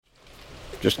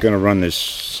just going to run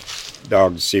this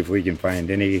dog to see if we can find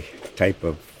any type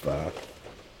of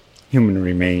human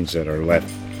remains that are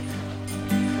left.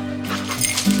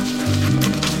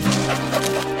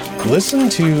 Listen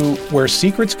to Where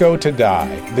Secrets Go to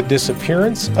Die, The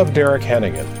Disappearance of Derek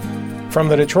Hennigan. From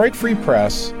the Detroit Free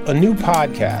Press, a new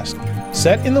podcast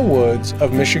set in the woods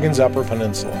of Michigan's Upper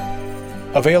Peninsula.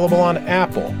 Available on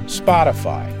Apple,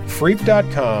 Spotify,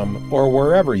 Freep.com, or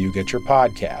wherever you get your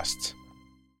podcasts.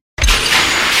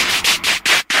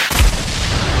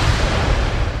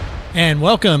 And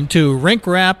welcome to Rink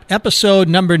Rap, episode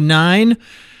number 9.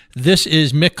 This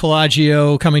is Mick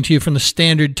Colageo coming to you from the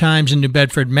Standard Times in New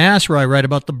Bedford, Mass., where I write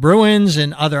about the Bruins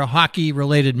and other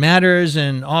hockey-related matters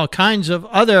and all kinds of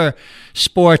other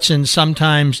sports and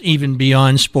sometimes even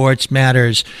beyond sports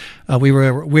matters. We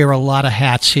wear a lot of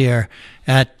hats here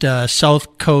at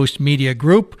South Coast Media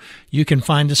Group. You can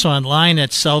find us online at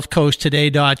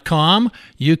southcoasttoday.com.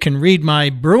 You can read my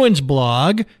Bruins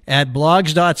blog at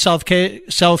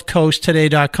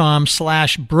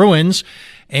blogs.southcoasttoday.com/Bruins.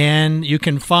 And you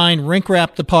can find Rink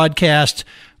Rap, the podcast,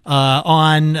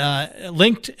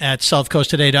 linked at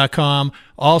southcoasttoday.com,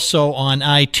 also on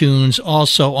iTunes,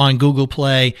 also on Google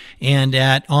Play, and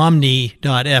at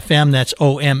omny.fm. That's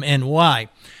OMNY.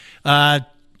 I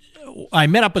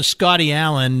met up with Scotty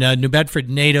Allen, a New Bedford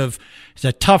native. He's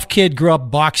a tough kid, grew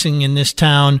up boxing in this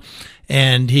town,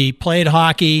 and he played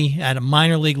hockey at a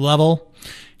minor league level.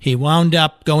 He wound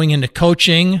up going into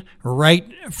coaching right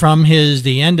from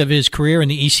the end of his career in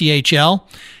the ECHL,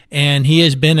 and he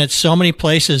has been at so many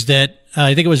places that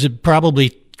I think it was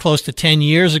probably close to 10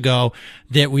 years ago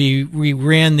that we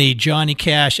ran the Johnny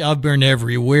Cash "I've Been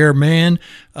Everywhere Man"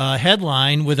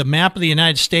 headline with a map of the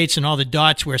United States and all the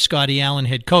dots where Scotty Allen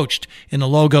had coached in the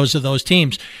logos of those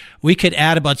teams. We could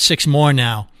add about 6 more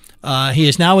now. He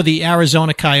is now with the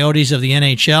Arizona Coyotes of the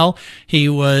NHL. He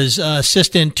was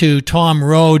assistant to Tom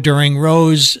Rowe during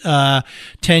Rowe's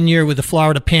tenure with the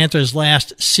Florida Panthers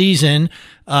last season.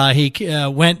 He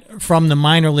went from the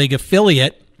minor league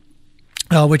affiliate,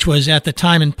 which was at the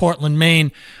time in Portland,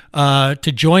 Maine,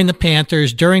 to join the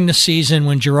Panthers during the season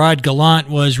when Gerard Gallant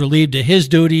was relieved of his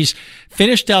duties,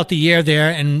 finished out the year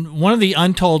there. And one of the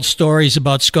untold stories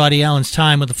about Scotty Allen's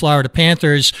time with the Florida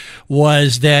Panthers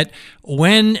was that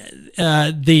when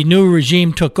the new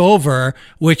regime took over,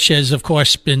 which has, of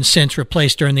course, been since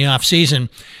replaced during the offseason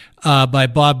by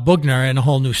Bob Bugner and a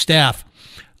whole new staff,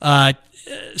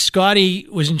 Scotty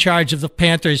was in charge of the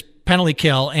Panthers' penalty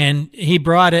kill, and he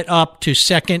brought it up to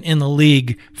second in the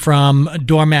league from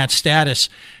doormat status.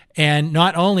 And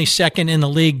not only second in the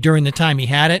league during the time he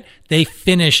had it, they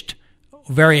finished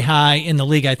very high in the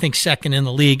league, I think second in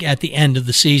the league at the end of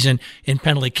the season in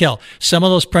penalty kill. Some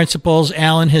of those principles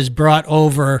Allen has brought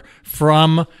over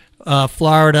from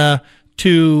Florida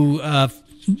to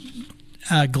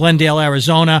Glendale,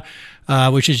 Arizona,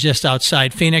 which is just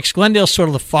outside Phoenix. Glendale's sort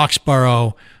of the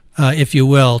Foxborough, if you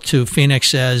will, to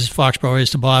Phoenix as Foxborough is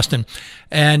to Boston.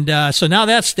 And so now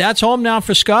that's home now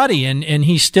for Scotty, and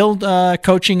he's still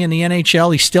coaching in the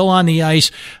NHL. He's still on the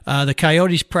ice. The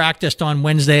Coyotes practiced on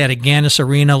Wednesday at Agganis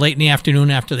Arena late in the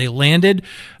afternoon after they landed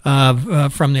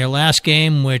from their last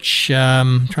game, which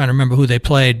I'm trying to remember who they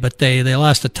played, but they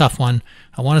lost a tough one.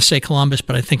 I want to say Columbus,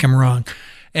 but I think I'm wrong.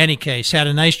 Any case, had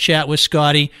a nice chat with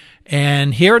Scotty,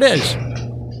 and here it is.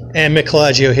 And Mick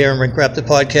Colageo here in Rink Rap, the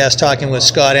podcast, talking with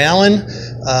Scott Allen,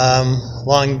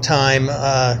 long-time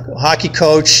hockey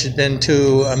coach, been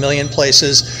to a million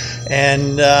places,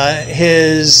 and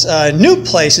his new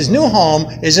place, his new home,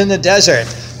 is in the desert.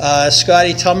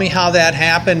 Scotty, tell me how that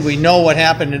happened. We know what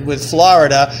happened with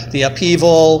Florida, the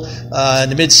upheaval in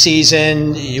the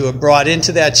midseason. You were brought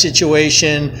into that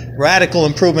situation, radical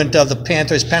improvement of the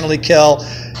Panthers' penalty kill,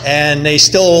 and they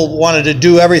still wanted to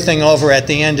do everything over at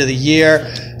the end of the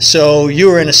year. So you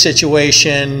were in a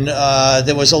situation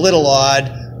that was a little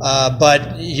odd,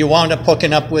 but you wound up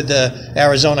hooking up with the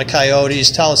Arizona Coyotes.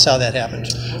 Tell us how that happened.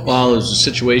 Well, it was a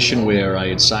situation where I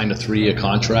had signed a 3-year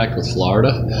contract with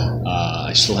Florida.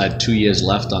 I still had 2 years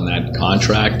left on that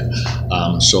contract,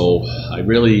 so I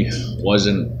really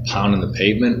wasn't pounding the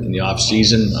pavement in the off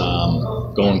season,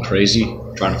 going crazy,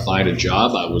 trying to find a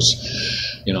job. I was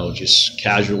just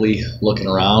casually looking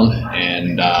around,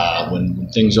 and when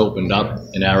things opened up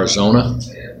in Arizona,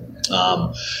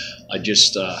 I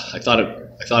thought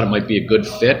it might be a good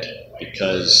fit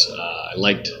because I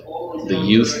liked the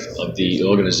youth of the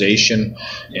organization,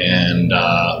 and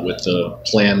with the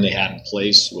plan they had in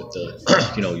place with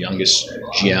the youngest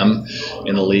GM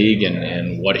in the league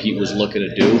and what he was looking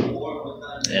to do.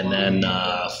 And then,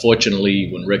 fortunately,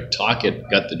 when Rick Tocchet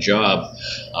got the job,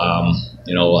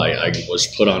 I was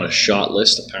put on a shot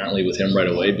list apparently with him right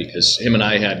away because him and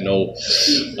I had no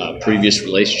previous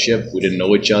relationship. We didn't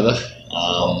know each other.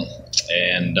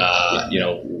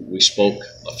 We spoke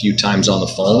a few times on the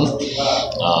phone.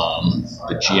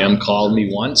 The GM called me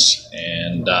once,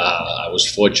 and I was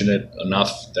fortunate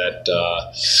enough that,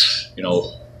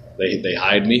 they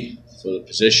hired me for the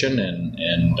position,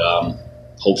 and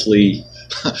hopefully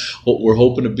we're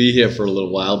hoping to be here for a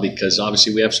little while because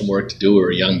obviously we have some work to do.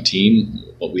 We're a young team,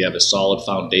 but we have a solid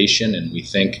foundation, and we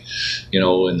think, in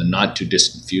the not too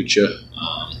distant future,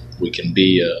 we can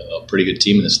be a pretty good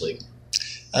team in this league.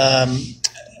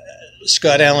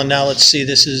 Scott Allen, now let's see,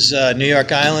 this is New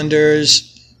York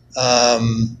Islanders,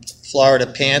 Florida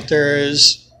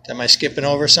Panthers. Am I skipping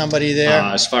over somebody there?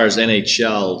 As far as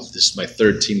NHL, this is my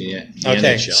third team in the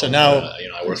NHL. So now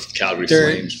I worked for Calgary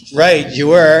Flames. Before. Right, you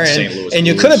were, St. Louis and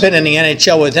you Blues. Could have been in the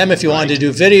NHL with them if you wanted to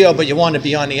do video, but you wanted to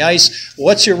be on the ice.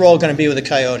 What's your role going to be with the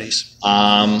Coyotes?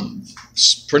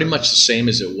 It's pretty much the same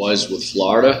as it was with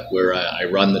Florida, where I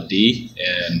run the D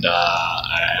and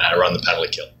I run the penalty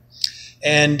kill.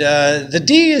 And the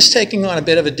D is taking on a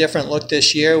bit of a different look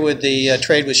this year with the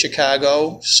trade with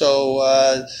Chicago. So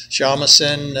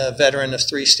Jalmason, a veteran of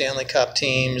 3 Stanley Cup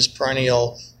teams,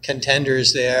 perennial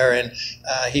contenders there, and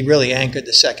he really anchored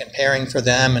the second pairing for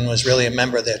them and was really a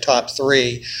member of their top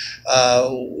 3.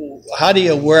 How do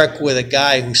you work with a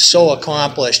guy who's so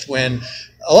accomplished when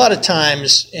a lot of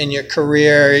times in your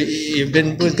career you've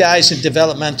been with guys in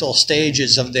developmental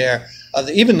stages of their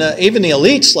even the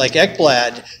elites like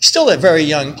Ekblad, still a very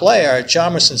young player.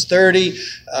 Chalmerson's 30.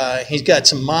 He's got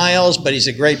some miles, but he's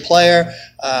a great player.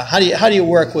 How do you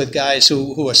work with guys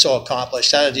who are so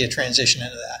accomplished? How do you transition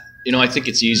into that? I think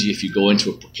it's easy if you go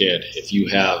into it prepared. If you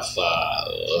have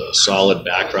a solid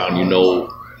background,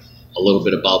 a little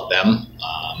bit about them,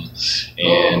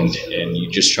 and you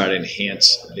just try to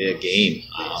enhance their game.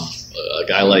 A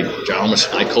guy like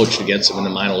Jalmason, I coached against him in the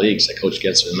minor leagues. I coached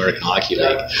against him in the American Hockey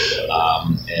League,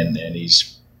 and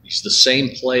he's the same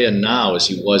player now as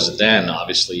he was then.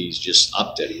 Obviously, he's just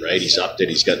upped it, right? He's upped it.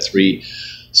 He's got 3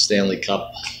 Stanley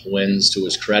Cup wins to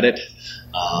his credit.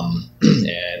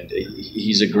 And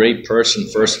he's a great person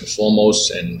first and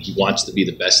foremost, and he wants to be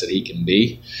the best that he can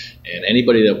be. And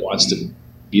anybody that wants to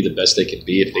be the best they can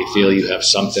be, if they feel you have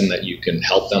something that you can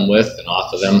help them with and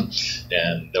offer them,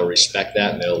 and they'll respect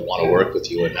that and they'll want to work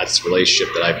with you. And that's the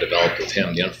relationship that I've developed with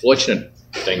him. The unfortunate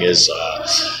thing is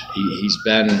he's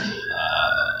been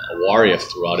a warrior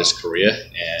throughout his career,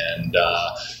 and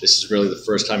this is really the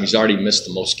first time he's already missed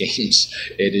the most games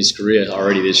in his career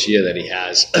already this year that he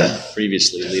has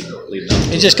previously leading up.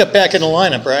 He just got back in the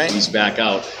lineup, right? He's back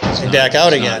out. He's back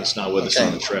out again. It's not with us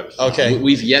on the trip. Okay.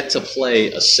 We've yet to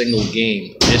play a single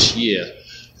game this year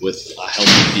with a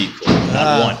healthy D core.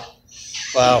 Not one.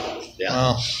 Wow. Yeah.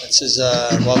 Well, this is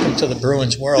welcome to the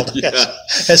Bruins world. Yeah.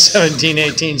 A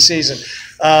 17-18 season.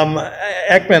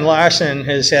 Ekman Larson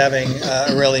is having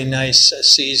a really nice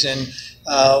season.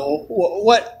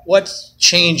 What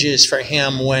changes for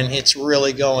him when it's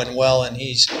really going well and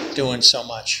he's doing so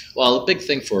much? Well, the big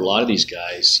thing for a lot of these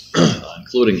guys,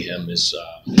 including him, is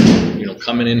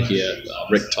coming in here.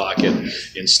 Rick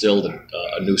Tocchet instilled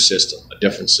a new system, a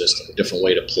different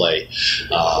way to play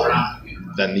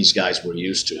than these guys were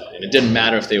used to. And it didn't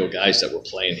matter if they were guys that were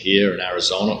playing here in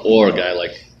Arizona or a guy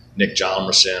like Nick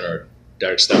Jalmerson or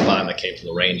Derek Stepan that came from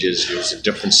the Rangers. It was a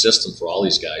different system for all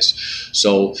these guys.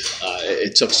 So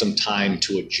it took some time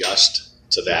to adjust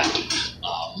to that.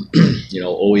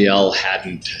 OEL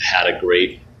hadn't had a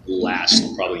great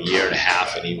last probably year and a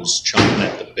half, and he was chomping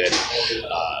at the bit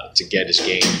to get his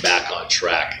game back on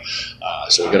track.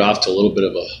 So we got off to a little bit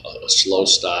of a slow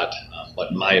start,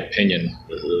 but in my opinion,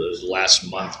 the last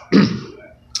month,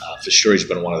 for sure he's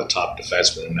been one of the top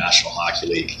defensemen in the National Hockey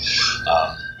League.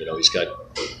 He's got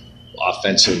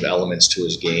offensive elements to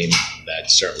his game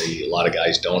that certainly a lot of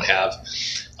guys don't have.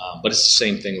 But it's the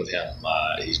same thing with him.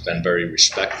 He's been very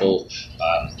respectful.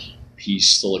 He's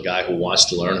still a guy who wants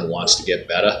to learn, who wants to get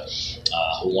better,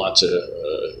 who wants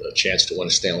a chance to win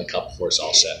a Stanley Cup before it's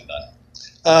all said and done.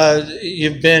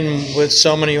 You've been with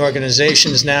so many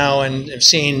organizations now and have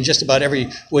seen just about every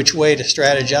which way to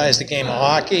strategize the game of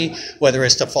hockey, whether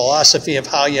it's the philosophy of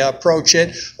how you approach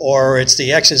it or it's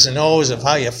the X's and O's of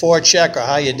how you forecheck or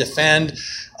how you defend.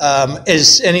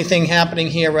 Is anything happening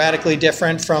here radically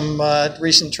different from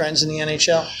recent trends in the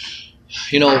NHL?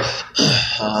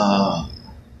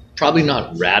 Probably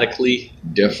not radically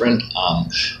different.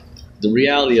 The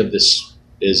reality of this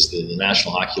is the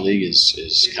National Hockey League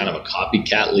is kind of a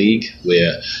copycat league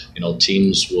where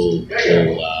teams will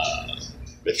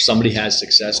if somebody has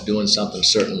success doing something a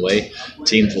certain way,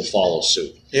 teams will follow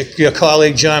suit. Your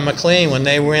colleague John McLean, when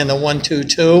they ran the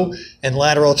 1-2-2 and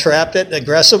lateral trapped it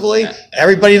aggressively,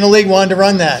 everybody in the league wanted to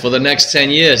run that. For the next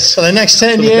 10 years. For the next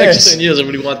 10 For years. the next 10 years,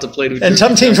 everybody wanted to play. And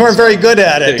some teams weren't very good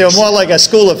at it. They were more like a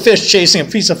school of fish chasing a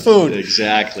piece of food.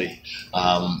 Exactly.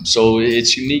 So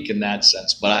it's unique in that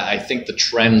sense. But I think the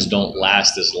trends don't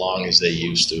last as long as they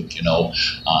used to,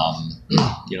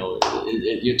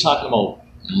 you're talking about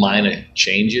minor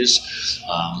changes,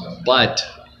 but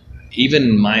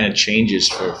even minor changes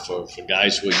for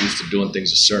guys who are used to doing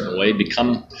things a certain way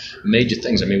become major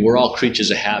things. I mean, we're all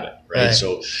creatures of habit, right?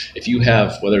 So if you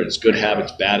have, whether it's good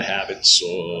habits, bad habits,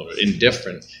 or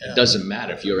indifferent, it doesn't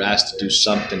matter. If you're asked to do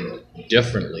something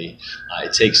differently,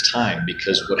 it takes time,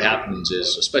 because what happens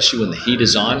is, especially when the heat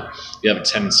is on, you have a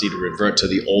tendency to revert to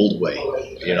the old way,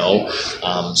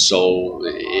 so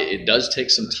it does take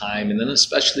some time. And then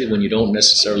especially when you don't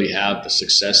necessarily have the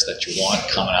success that you want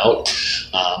coming out,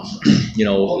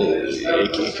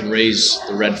 it can raise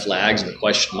the red flags and the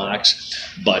question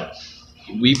marks. But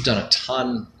we've done a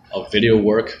ton of video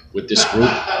work with this group,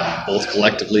 both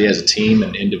collectively as a team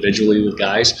and individually with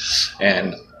guys,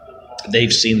 and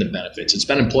they've seen the benefits. It's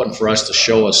been important for us to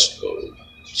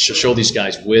show these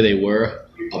guys where they were,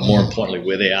 but more importantly,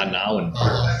 where they are now, and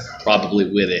probably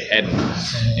where they're heading,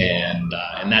 and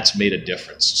that's made a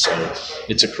difference. So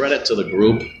it's a credit to the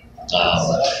group.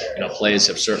 Players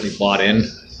have certainly bought in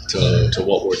to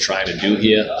what we're trying to do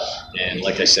here, and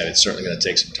like I said, it's certainly going to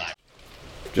take some time.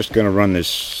 Just going to run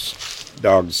this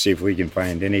dog to see if we can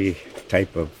find any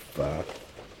type of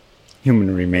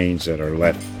human remains that are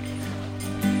left.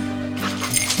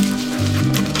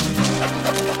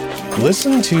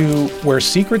 Listen to Where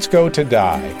Secrets Go to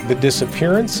Die, The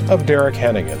Disappearance of Derek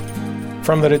Hennigan.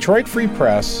 From the Detroit Free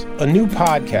Press, a new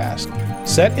podcast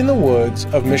set in the woods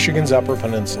of Michigan's Upper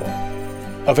Peninsula.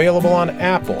 Available on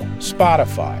Apple,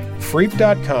 Spotify,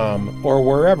 Freep.com, or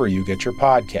wherever you get your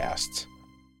podcasts.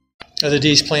 Are the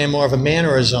D's playing more of a man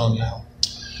or a zone now?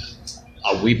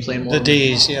 Are we playing more? The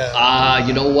D's, yeah.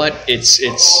 You know what? It's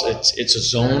a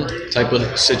zone type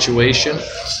of situation.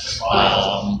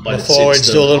 But the forwards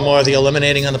do a little more of the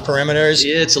eliminating on the perimeters.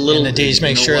 Yeah, it's a little. And the D's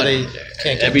make sure they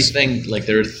can't get everything. Like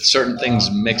there are certain things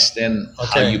mixed in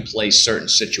how you play certain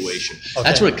situations. Okay.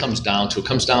 That's what it comes down to. It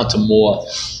comes down to more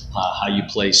how you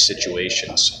play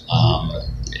situations.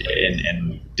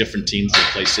 And different teams will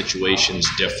play situations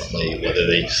differently. Whether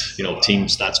they, team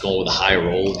starts going with a high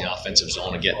roll in the offensive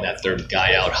zone and getting that third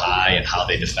guy out high, and how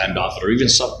they defend off it, or even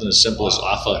something as simple as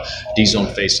off of D-zone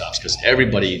faceoffs, because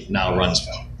everybody now runs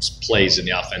plays in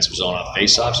the offensive zone on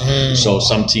faceoffs. So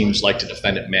some teams like to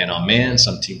defend it man on man.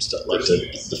 Some teams like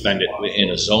to defend it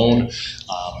in a zone.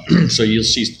 So you'll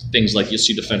see things like, you'll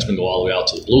see defensemen go all the way out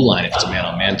to the blue line if it's a man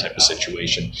on man type of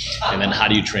situation. And then how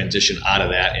do you transition out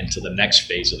of that into the next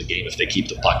phase of the game if they keep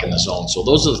the puck in the zone? So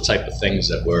those are the type of things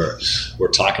that we're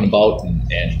talking about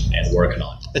and working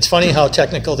on. It's funny how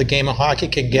technical the game of hockey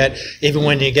can get. Even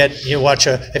when if you went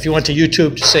to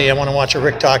YouTube to say, I want to watch a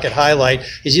Rick Tocchet highlight,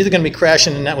 he's either going to be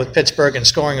crashing the net with Pittsburgh and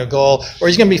scoring a goal, or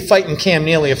he's going to be fighting Cam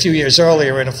Neely a few years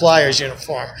earlier in a Flyers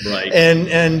uniform. Right.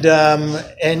 And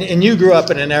you grew up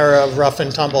in an era of rough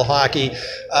and tumble hockey.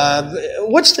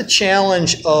 What's the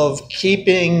challenge of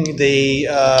keeping the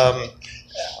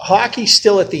hockey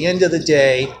still, at the end of the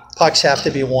day, pucks have to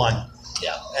be won.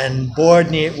 Yeah. And board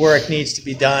work needs to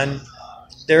be done.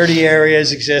 Dirty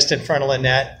areas exist in front of the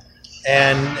net.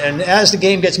 And as the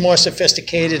game gets more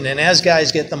sophisticated and as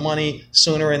guys get the money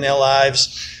sooner in their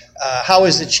lives, how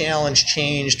has the challenge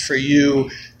changed for you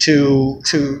to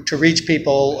reach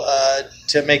people,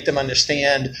 to make them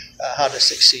understand how to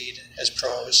succeed as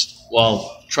pros?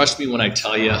 Well, trust me when I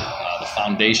tell you, the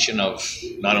foundation of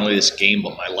not only this game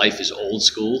but my life is old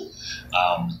school.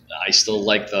 I still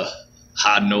like the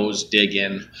hard-nosed dig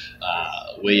in,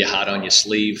 wear your heart on your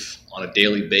sleeve on a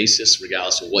daily basis,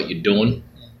 regardless of what you're doing.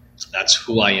 That's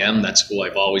who I am. That's who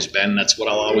I've always been. That's what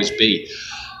I'll always be.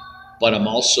 But I'm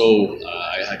also,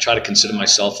 I try to consider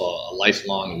myself a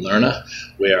lifelong learner,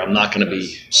 where I'm not going to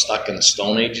be stuck in the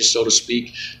Stone Ages, so to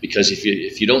speak, because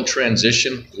if you don't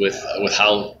transition with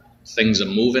how things are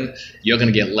moving, you're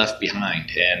going to get left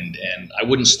behind. And I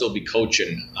wouldn't still be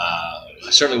coaching. I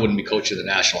certainly wouldn't be coaching the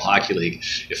National Hockey League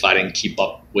if I didn't keep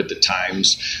up with the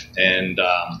times. And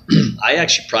I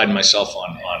actually pride myself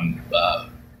on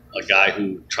a guy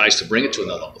who tries to bring it to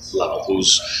another level,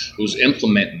 who's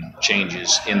implementing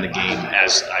changes in the game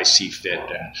as I see fit.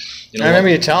 And I remember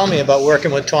you telling me about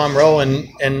working with Tom Rowe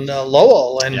and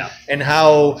Lowell, and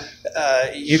how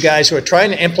you guys were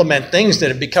trying to implement things that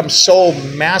have become so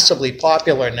massively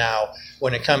popular now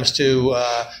when it comes to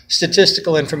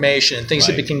statistical information and things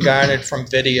that can be garnered from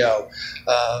video.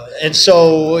 And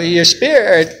so your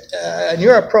spirit and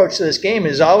your approach to this game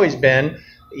has always been,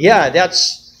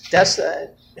 that's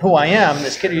who I am,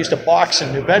 this kid who used to box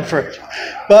in New Bedford.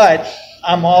 But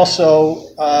I'm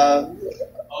also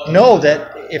know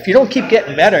that if you don't keep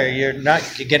getting better, you're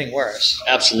getting worse.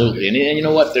 Absolutely. And you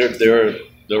know what? There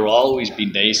will always be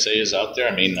naysayers out there.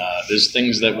 I mean, there's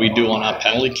things that we do on our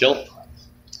penalty kill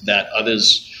that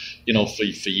others,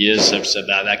 for years have said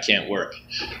that can't work.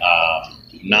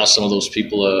 Now some of those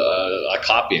people are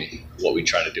copying what we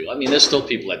try to do. I mean, there's still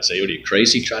people that say, "Oh, are you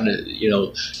crazy trying to,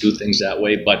 do things that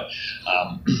way?" But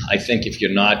I think if you're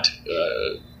not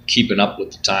keeping up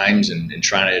with the times and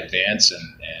trying to advance and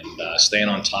staying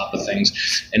on top of things,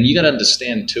 and you got to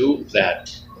understand too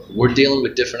that we're dealing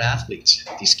with different athletes.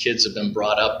 These kids have been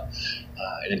brought up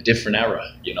in a different era.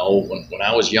 When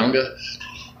I was younger,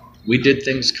 we did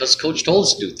things because coach told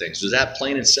us to do things. It was that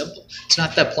plain and simple. It's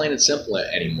not that plain and simple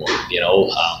anymore.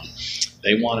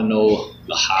 They want to know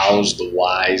the hows, the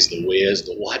whys, the wheres,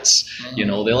 the whats.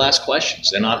 They'll ask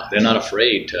questions. They're not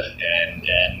afraid to.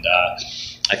 And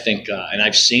I think, and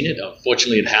I've seen it.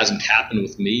 Unfortunately, it hasn't happened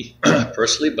with me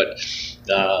personally, but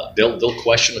they'll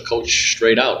question the coach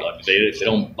straight out. If they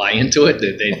don't buy into it,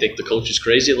 they think the coach is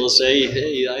crazy, they'll say,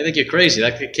 "Hey, I think you're crazy.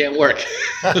 That can't work."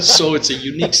 So it's a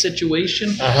unique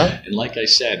situation. And like I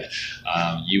said,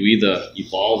 you either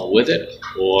evolve with it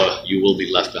or you will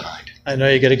be left behind. I know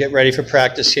you got to get ready for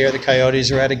practice here. The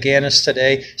Coyotes are at Agganis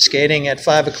today, skating at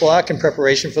 5 o'clock in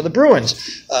preparation for the Bruins.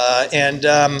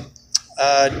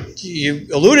 You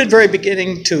alluded very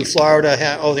beginning to Florida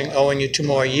owing you 2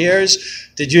 more years.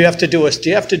 Did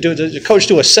the coach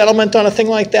do a settlement on a thing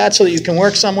like that so that you can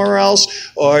work somewhere else,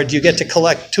 or do you get to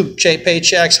collect 2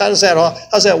 paychecks? How's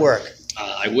that work?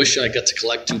 I wish I got to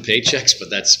collect 2 paychecks, but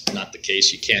that's not the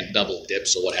case. You can't double dip.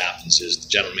 So what happens is the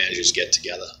general managers get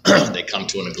together. They come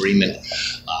to an agreement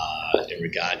in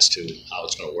regards to how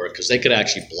it's going to work, because they could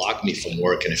actually block me from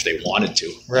working if they wanted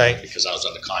to, right? Because I was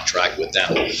under contract with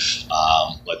them.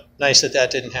 But nice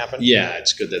that didn't happen. Yeah,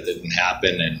 it's good that didn't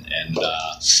happen. And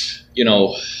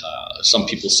some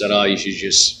people said, "Oh, you should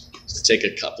just take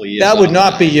a couple of years." That would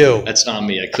not be you. That's not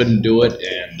me. I couldn't do it,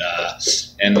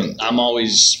 and I'm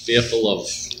always fearful of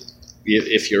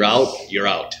if you're out, you're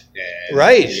out. And,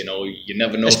 right. You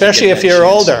never know. Especially if you're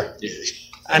older.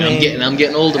 I'm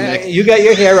getting older, Mick. You got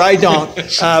your hair, I don't.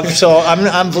 So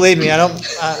I'm believe me, I don't.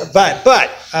 But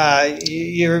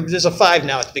there's a 5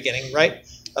 now at the beginning, right?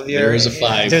 There is a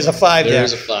 5. There's a 5 there. There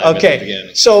is a 5 okay. At the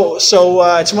beginning. So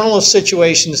it's one of those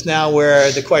situations now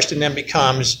where the question then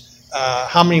becomes,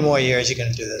 how many more years are you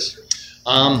going to do this?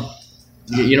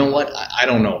 You know what? I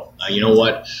don't know. You know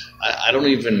what? I don't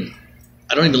even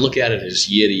look at it as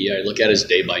year to year. I look at it as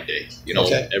day by day.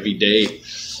 Every day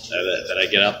that I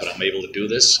get up and I'm able to do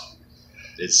this,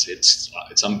 it's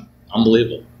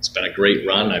unbelievable. It's been a great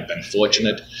run. I've been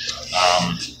fortunate.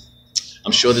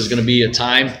 I'm sure there's going to be a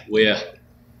time where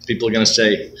people are going to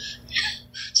say,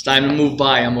 "It's time to move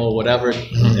by them," or whatever,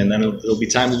 and then it'll be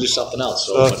time to do something else.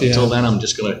 So until then, I'm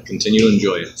just going to continue to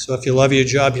enjoy it. So if you love your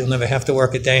job, you'll never have to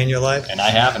work a day in your life? And I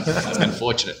haven't. I've been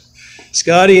fortunate.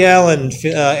 Scotty Allen,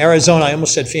 Arizona, I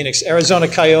almost said Phoenix, Arizona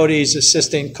Coyotes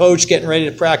assistant coach, getting ready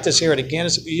to practice here at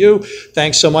Agganis for you.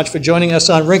 Thanks so much for joining us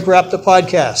on Rink Rap, the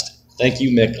podcast. Thank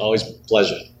you, Mick. Always a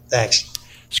pleasure. Thanks.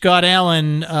 Scott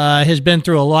Allen has been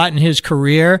through a lot in his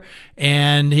career,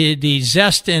 and the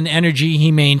zest and energy he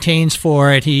maintains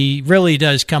for it, he really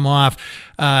does come off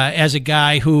as a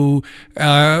guy who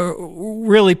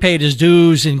really paid his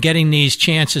dues in getting these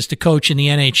chances to coach in the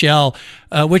NHL,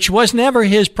 which was never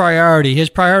his priority. His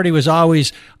priority was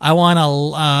always, I want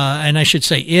to, and I should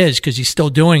say is, because he's still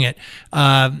doing it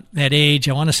at age,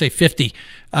 I want to say 50.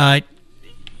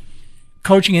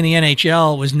 Coaching in the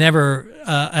NHL was never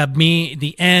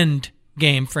the end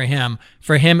game for him.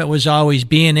 For him, it was always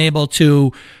being able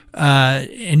to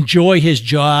enjoy his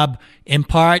job,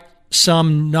 impart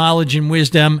some knowledge and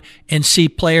wisdom, and see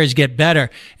players get better.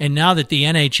 And now that the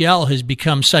NHL has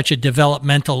become such a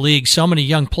developmental league, so many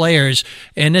young players,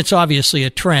 and it's obviously a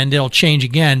trend, it'll change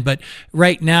again, but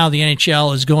right now the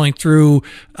NHL is going through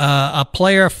a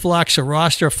player flux, a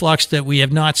roster flux that we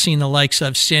have not seen the likes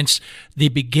of since the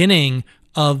beginning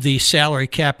of the salary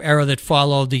cap era that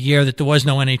followed the year that there was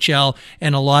no NHL,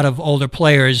 and a lot of older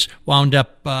players wound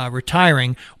up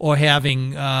retiring or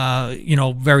having,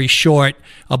 very short,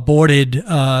 aborted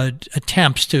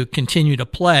attempts to continue to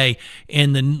play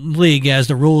in the league as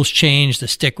the rules changed, the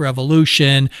stick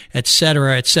revolution, et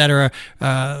cetera,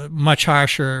 much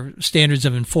harsher standards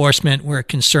of enforcement were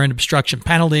concerned obstruction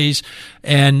penalties,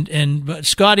 but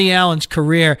Scotty Allen's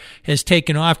career has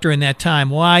taken off during that time.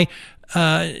 Why?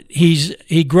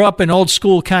 He grew up an old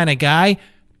school kind of guy,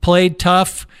 played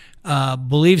tough,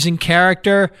 believes in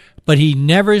character, but he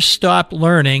never stopped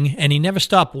learning, and he never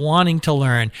stopped wanting to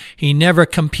learn. He never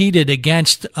competed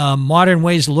against modern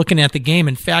ways of looking at the game.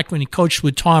 In fact, when he coached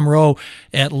with Tom Rowe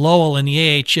at Lowell in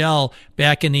the AHL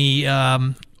back in the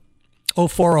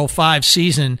 04-05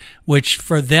 season, which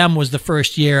for them was the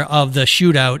first year of the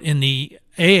shootout in the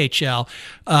AHL,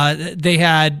 they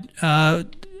had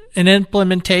an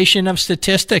implementation of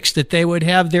statistics that they would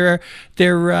have their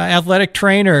athletic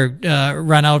trainer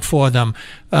run out for them.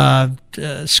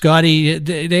 Scotty,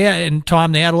 they and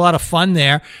Tom, they had a lot of fun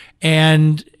there.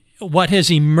 And what has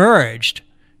emerged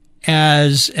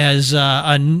as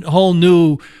a whole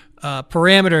new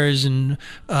parameters and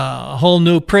whole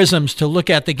new prisms to look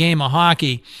at the game of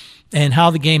hockey and how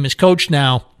the game is coached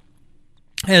now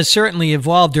has certainly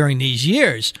evolved during these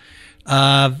years.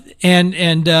 And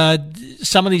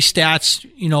some of these stats,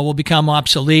 will become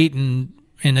obsolete and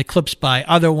eclipsed by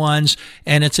other ones,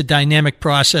 and it's a dynamic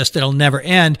process that'll never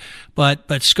end.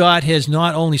 But Scott has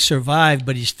not only survived,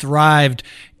 but he's thrived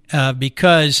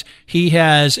because he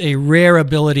has a rare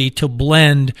ability to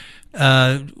blend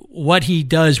what he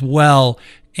does well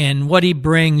and what he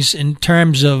brings in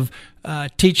terms of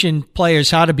teaching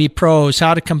players how to be pros,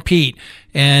 how to compete,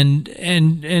 and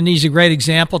he's a great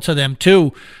example to them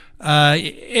too.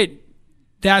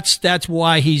 That's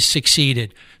why he's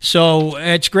succeeded. So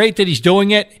it's great that he's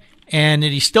doing it and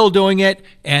that he's still doing it,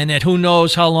 and that who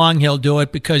knows how long he'll do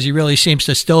it, because he really seems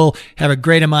to still have a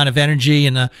great amount of energy,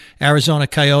 and the Arizona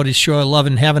Coyotes sure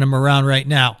loving having him around right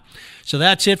now. So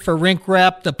that's it for Rink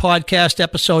Rap, the podcast,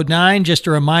 episode 9. Just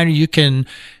a reminder, you can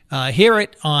hear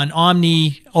it on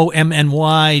Omny,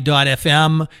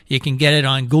 OMNY.FM. You can get it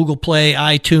on Google Play,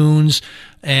 iTunes,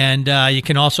 and you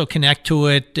can also connect to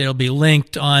it. It'll be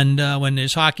linked on when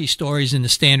there's hockey stories in the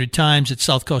Standard Times at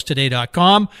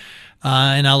southcoasttoday.com.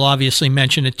 And I'll obviously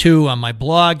mention it too on my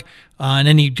blog. On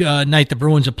any night the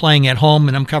Bruins are playing at home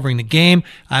and I'm covering the game,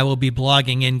 I will be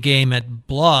blogging in-game at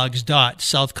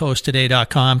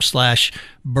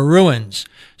blogs.southcoasttoday.com/Bruins.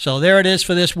 So there it is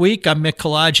for this week. I'm Mick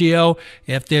Colageo.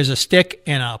 If there's a stick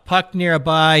and a puck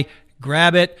nearby,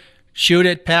 grab it, shoot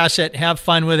it, pass it, have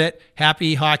fun with it.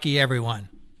 Happy hockey, everyone.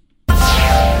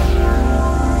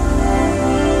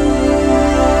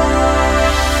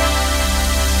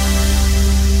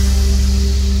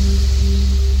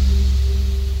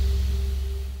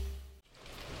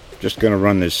 Just going to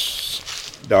run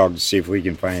this dog to see if we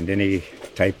can find any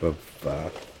type of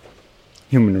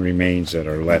human remains that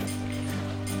are left.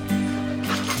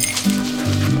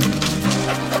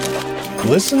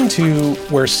 Listen to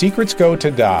Where Secrets Go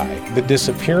to Die, The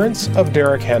Disappearance of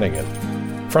Derek Hennigan.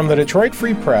 From the Detroit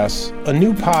Free Press, a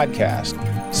new podcast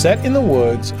set in the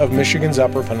woods of Michigan's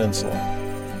Upper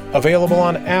Peninsula. Available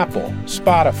on Apple,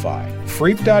 Spotify,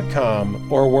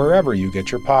 Freep.com, or wherever you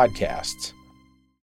get your podcasts.